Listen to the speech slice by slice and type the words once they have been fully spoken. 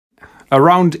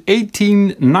Around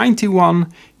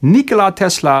 1891, Nikola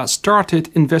Tesla started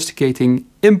investigating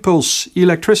impulse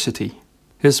electricity.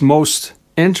 His most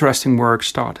interesting work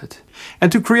started. And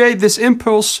to create this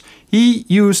impulse, he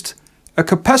used a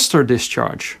capacitor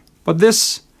discharge. But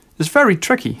this is very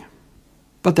tricky.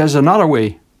 But there's another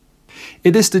way.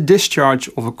 It is the discharge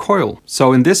of a coil.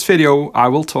 So in this video, I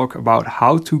will talk about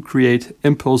how to create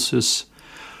impulses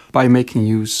by making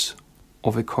use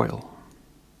of a coil.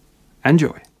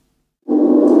 Enjoy.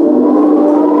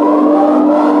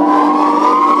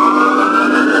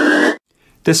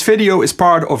 This video is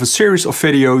part of a series of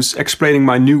videos explaining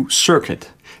my new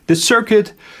circuit. This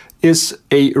circuit is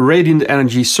a radiant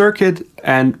energy circuit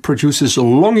and produces a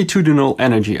longitudinal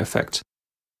energy effect.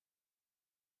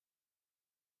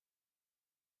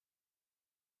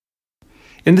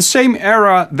 In the same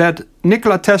era that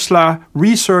Nikola Tesla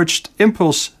researched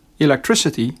impulse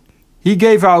electricity, he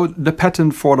gave out the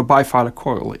patent for the bifilar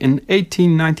coil in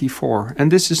 1894.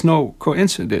 And this is no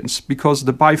coincidence, because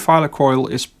the bifilar coil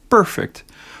is perfect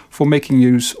for making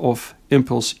use of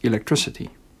impulse electricity.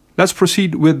 Let's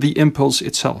proceed with the impulse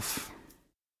itself.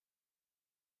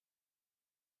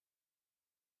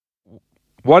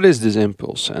 What is this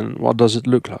impulse and what does it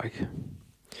look like?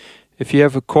 If you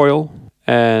have a coil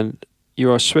and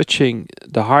you are switching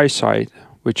the high side,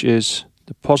 which is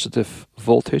the positive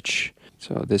voltage,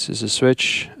 so this is a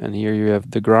switch and here you have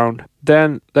the ground,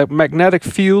 then the magnetic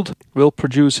field will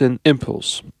produce an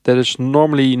impulse that is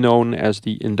normally known as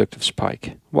the inductive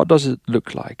spike. What does it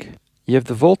look like? You have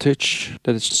the voltage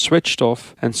that is switched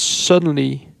off and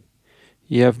suddenly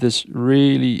you have this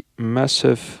really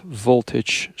massive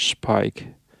voltage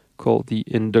spike called the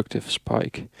inductive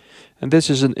spike. And this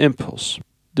is an impulse.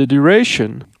 The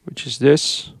duration, which is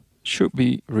this, should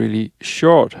be really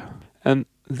short. And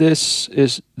this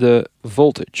is the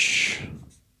voltage.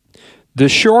 The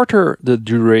shorter the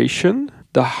duration,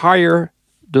 the higher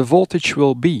the voltage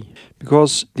will be,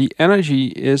 because the energy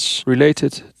is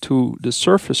related to the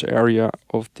surface area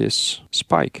of this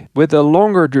spike. With a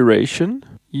longer duration,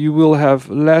 you will have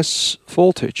less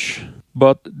voltage,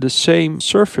 but the same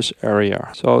surface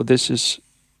area. So this is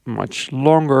much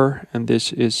longer and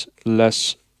this is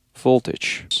less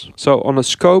voltage. So on a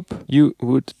scope, you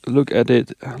would look at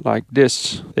it like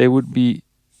this. They would be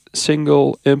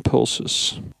single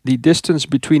impulses. The distance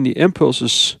between the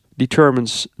impulses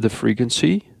determines the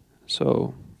frequency.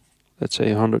 So let's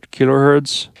say 100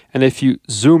 kilohertz. And if you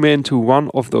zoom into one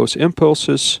of those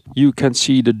impulses, you can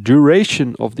see the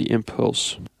duration of the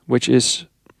impulse, which is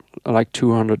like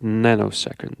 200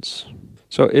 nanoseconds.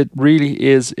 So it really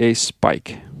is a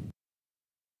spike.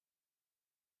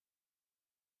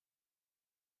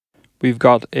 We've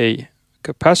got a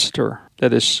capacitor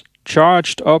that is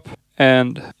charged up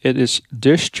and it is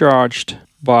discharged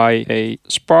by a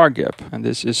spark gap. And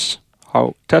this is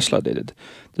how Tesla did it.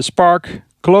 The spark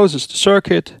closes the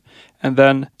circuit and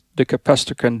then the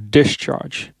capacitor can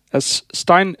discharge. As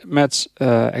Steinmetz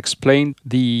explained,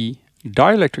 the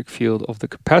dielectric field of the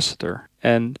capacitor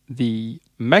and the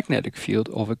magnetic field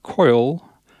of a coil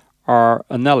are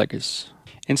analogous.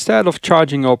 Instead of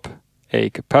charging up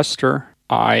a capacitor,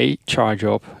 I charge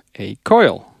up a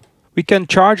coil. We can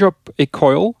charge up a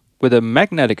coil with a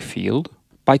magnetic field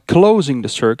by closing the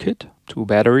circuit to a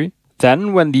battery.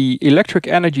 Then when the electric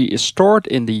energy is stored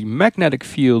in the magnetic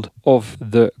field of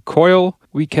the coil,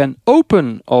 we can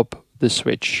open up the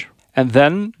switch. And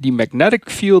then the magnetic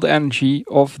field energy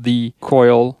of the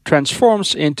coil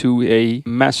transforms into a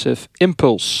massive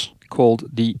impulse called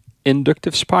the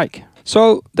inductive spike.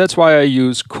 So that's why I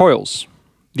use coils.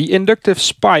 The inductive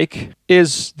spike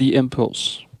is the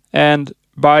impulse. And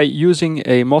by using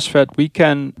a MOSFET, we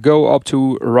can go up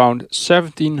to around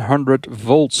 1700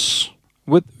 volts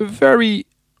with a very,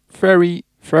 very,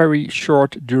 very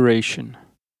short duration.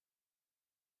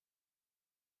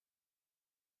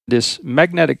 This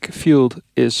magnetic field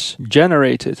is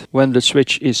generated when the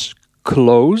switch is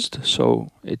closed, so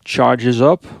it charges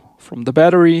up from the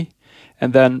battery.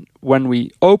 And then when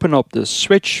we open up the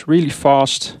switch really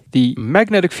fast, the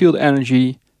magnetic field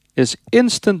energy is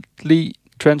instantly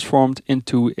transformed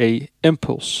into an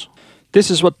impulse. This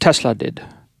is what Tesla did.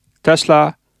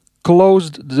 Tesla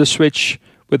closed the switch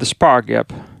with a spark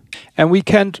gap. And we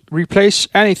can't replace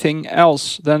anything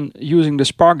else than using the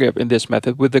spark gap in this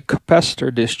method with the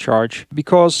capacitor discharge,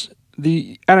 because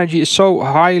the energy is so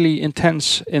highly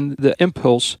intense in the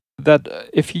impulse that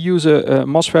if you use a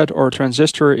MOSFET or a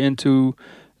transistor into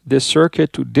this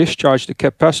circuit to discharge the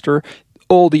capacitor,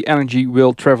 all the energy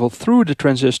will travel through the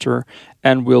transistor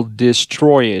and will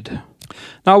destroy it.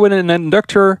 Now with an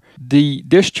inductor, the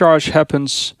discharge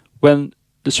happens when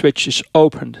the switch is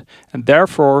opened, and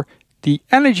therefore the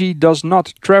energy does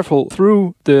not travel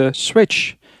through the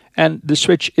switch and the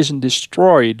switch isn't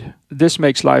destroyed. This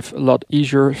makes life a lot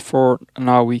easier. For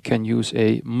now we can use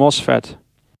a MOSFET.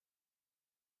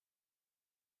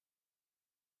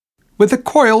 With a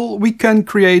coil we can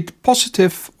create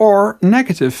positive or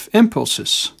negative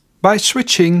impulses by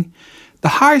switching the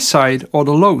high side or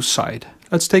the low side.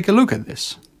 Let's take a look at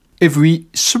this. If we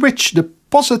switch the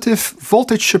positive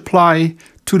voltage supply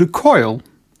to the coil,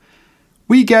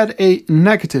 we get a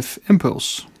negative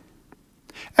impulse.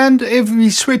 And if we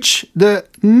switch the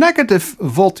negative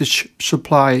voltage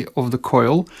supply of the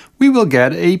coil, we will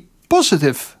get a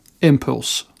positive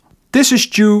impulse. This is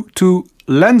due to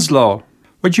Lenz's law.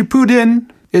 What you put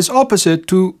in is opposite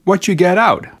to what you get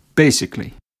out,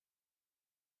 basically.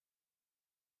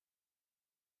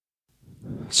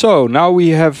 So now we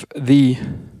have the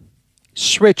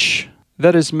switch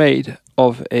that is made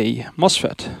of a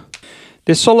MOSFET.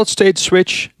 This solid state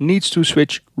switch needs to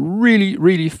switch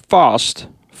really fast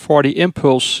for the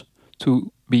impulse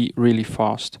to be really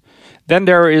fast. Then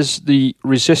there is the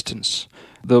resistance,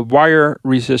 the wire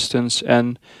resistance,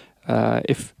 and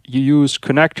if you use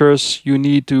connectors you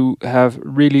need to have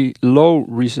really low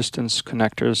resistance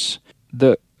connectors.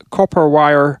 The copper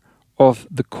wire of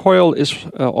the coil is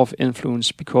of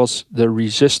influence because the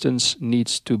resistance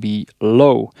needs to be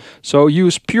low. So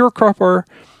use pure copper,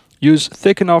 use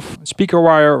thick enough speaker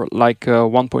wire like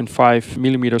 1.5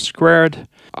 millimeters squared.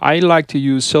 I like to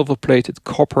use silver plated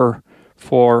copper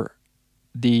for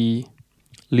the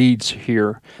leads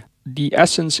here. The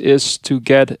essence is to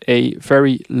get a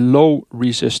very low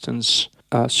resistance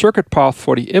circuit path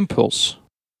for the impulse.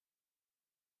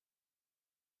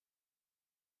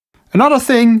 Another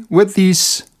thing with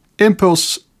these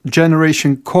impulse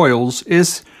generation coils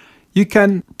is you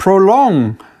can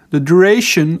prolong the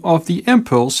duration of the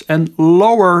impulse and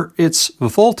lower its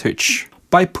voltage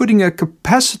by putting a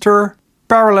capacitor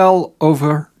parallel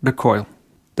over the coil.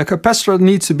 The capacitor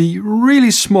needs to be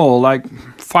really small, like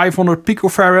 500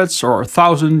 picofarads or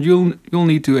 1000. You'll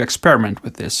need to experiment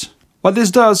with this. What this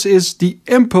does is the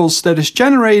impulse that is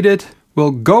generated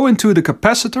will go into the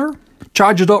capacitor,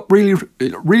 charge it up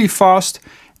really fast,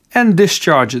 and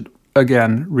discharge it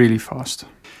again really fast.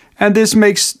 And this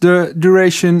makes the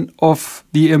duration of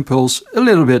the impulse a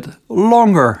little bit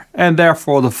longer, and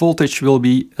therefore the voltage will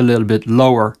be a little bit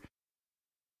lower.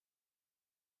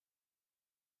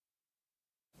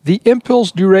 The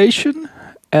impulse duration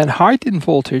and height in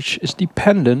voltage is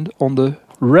dependent on the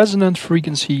resonant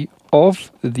frequency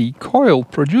of the coil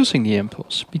producing the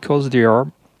impulse, because they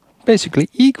are basically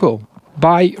equal.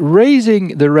 By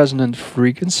raising the resonant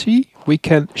frequency, we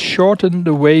can shorten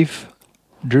the wave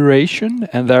duration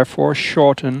and therefore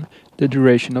shorten the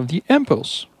duration of the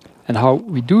impulse. And how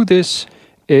we do this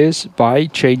is by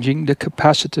changing the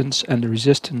capacitance and the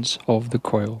resistance of the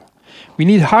coil. We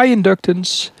need high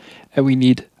inductance and we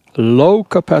need low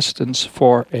capacitance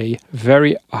for a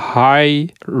very high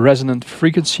resonant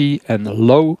frequency and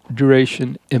low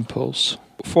duration impulse.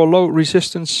 For low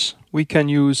resistance we can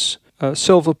use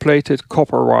silver plated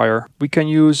copper wire. We can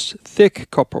use thick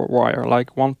copper wire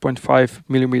like 1.5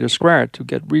 millimeters squared to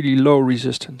get really low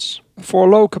resistance. For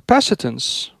low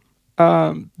capacitance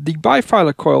the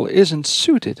bifilar coil isn't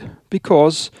suited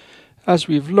because, as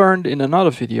we've learned in another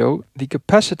video, the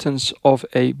capacitance of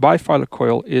a bifilar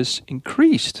coil is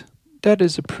increased. That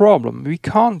is a problem. We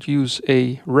can't use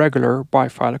a regular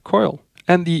bifilar coil.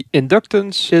 And the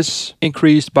inductance is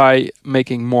increased by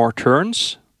making more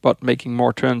turns, but making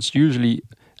more turns usually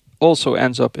also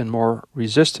ends up in more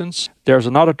resistance. There's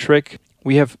another trick.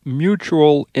 We have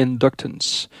mutual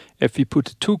inductance. If we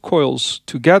put two coils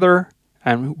together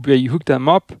and we hook them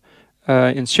up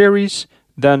in series,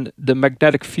 then the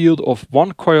magnetic field of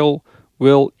one coil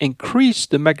will increase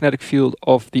the magnetic field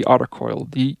of the other coil.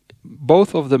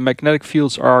 Both of the magnetic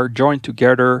fields are joined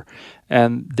together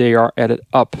and they are added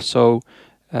up. So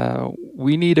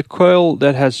we need a coil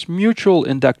that has mutual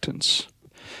inductance.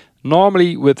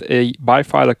 Normally with a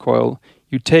bifilar coil,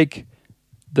 you take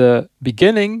the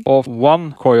beginning of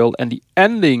one coil and the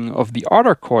ending of the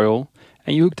other coil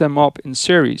and you hook them up in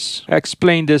series. I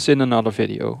explained this in another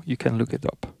video. You can look it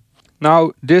up.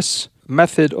 Now this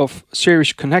method of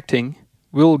series connecting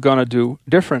we're gonna do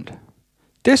different.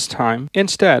 This time,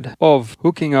 instead of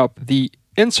hooking up the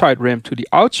inside rim to the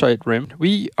outside rim,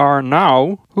 we are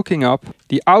now hooking up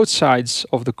the outsides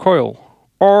of the coil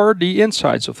or the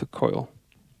insides of the coil.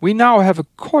 We now have a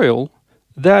coil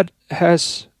that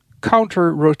has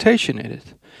counter rotation in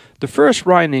it. The first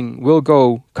winding will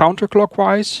go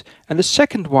counterclockwise and the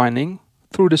second winding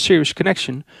through the series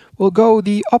connection will go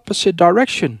the opposite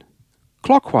direction,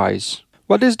 clockwise.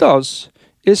 What this does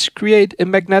is create a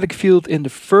magnetic field in the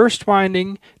first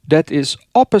winding that is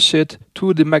opposite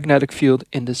to the magnetic field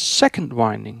in the second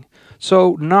winding.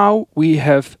 So now we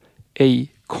have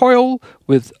a coil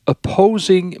with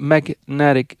opposing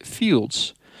magnetic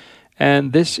fields.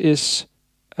 And this is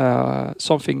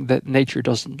something that nature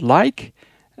doesn't like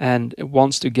and it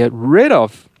wants to get rid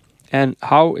of. And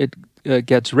how it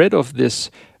gets rid of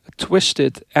this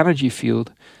twisted energy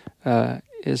field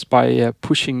is by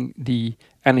pushing the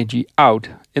energy out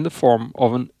in the form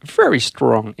of a very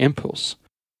strong impulse.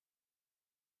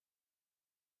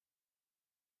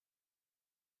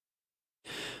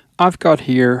 I've got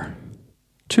here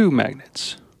two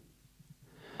magnets,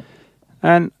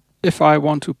 and if I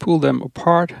want to pull them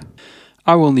apart,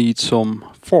 I will need some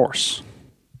force.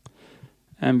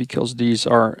 And because these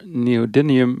are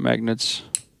neodymium magnets,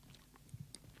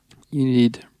 you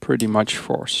need pretty much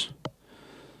force.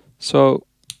 So,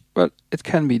 but it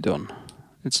can be done.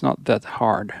 It's not that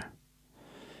hard.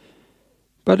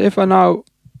 But if I now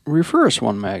reverse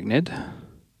one magnet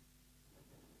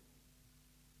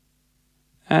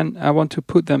and I want to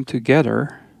put them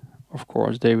together, of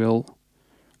course they will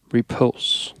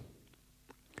repulse.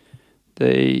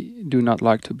 They do not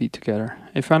like to be together.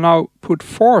 If I now put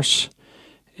force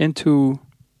into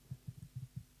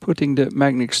putting the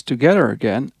magnets together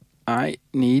again, I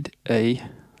need a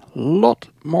lot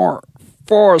more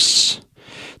force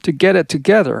to get it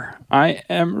together. I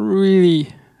am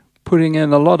really putting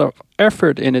in a lot of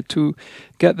effort in it to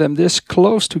get them this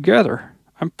close together.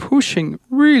 I'm pushing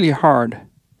really hard,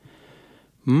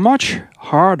 much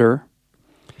harder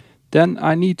than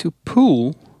I need to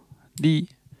pull the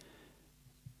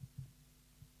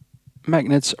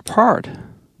magnets apart. And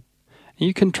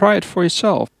you can try it for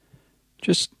yourself.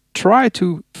 Just try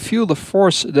to feel the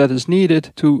force that is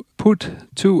needed to put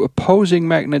two opposing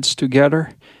magnets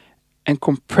together and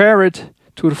compare it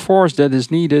to the force that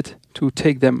is needed to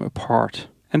take them apart.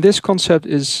 And this concept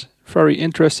is very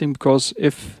interesting because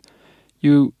if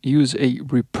you use a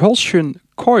repulsion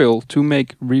coil to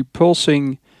make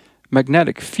repulsing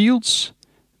magnetic fields,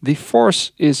 the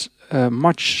force is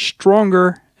much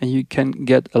stronger and you can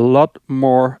get a lot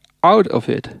more out of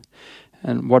it.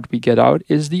 And what we get out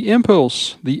is the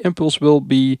impulse. The impulse will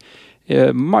be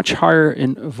much higher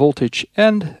in voltage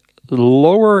and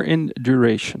lower in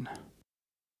duration.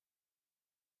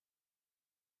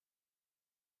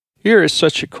 Here is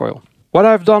such a coil. What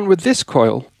I've done with this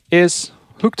coil is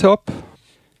hooked up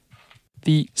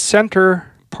the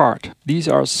center part. These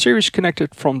are series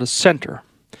connected from the center.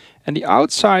 And the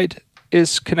outside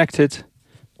is connected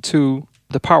to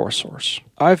the power source.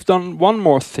 I've done one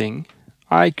more thing.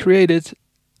 I created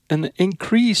an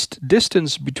increased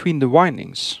distance between the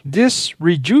windings. This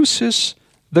reduces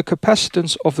the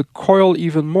capacitance of the coil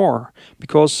even more,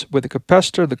 because with the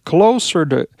capacitor, the closer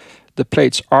the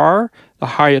plates are, the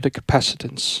higher the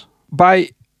capacitance.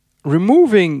 By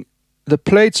removing the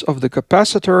plates of the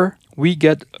capacitor, we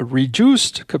get a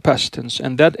reduced capacitance,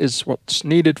 and that is what's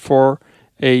needed for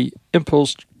a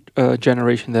impulse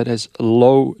generation that has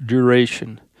low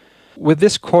duration. With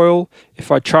this coil,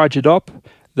 if I charge it up,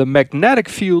 the magnetic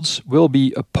fields will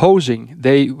be opposing.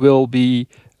 They will be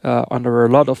under a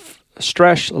lot of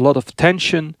stress, a lot of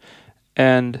tension,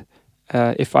 and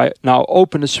if I now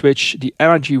open the switch, the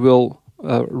energy will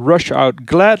rush out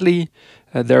gladly.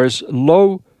 There is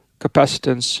low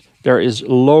capacitance, there is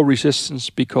low resistance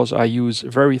because I use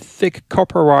very thick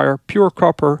copper wire, pure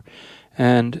copper,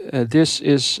 and this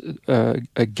is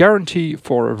a guarantee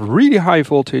for a really high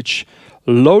voltage,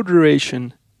 low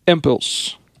duration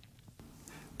impulse.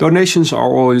 Donations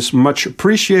are always much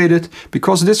appreciated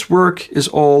because this work is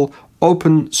all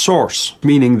open source,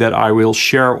 meaning that I will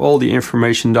share all the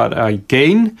information that I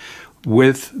gain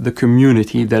with the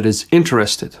community that is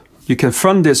interested. You can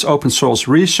fund this open source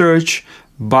research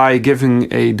by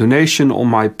giving a donation on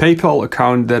my PayPal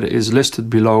account that is listed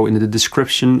below in the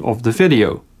description of the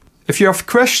video. If you have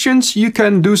questions, you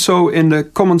can do so in the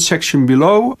comment section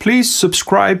below. Please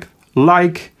subscribe,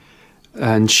 like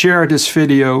and share this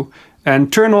video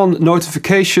and turn on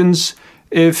notifications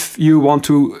if you want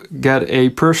to get a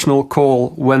personal call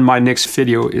when my next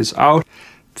video is out.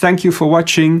 Thank you for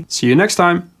watching. See you next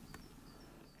time.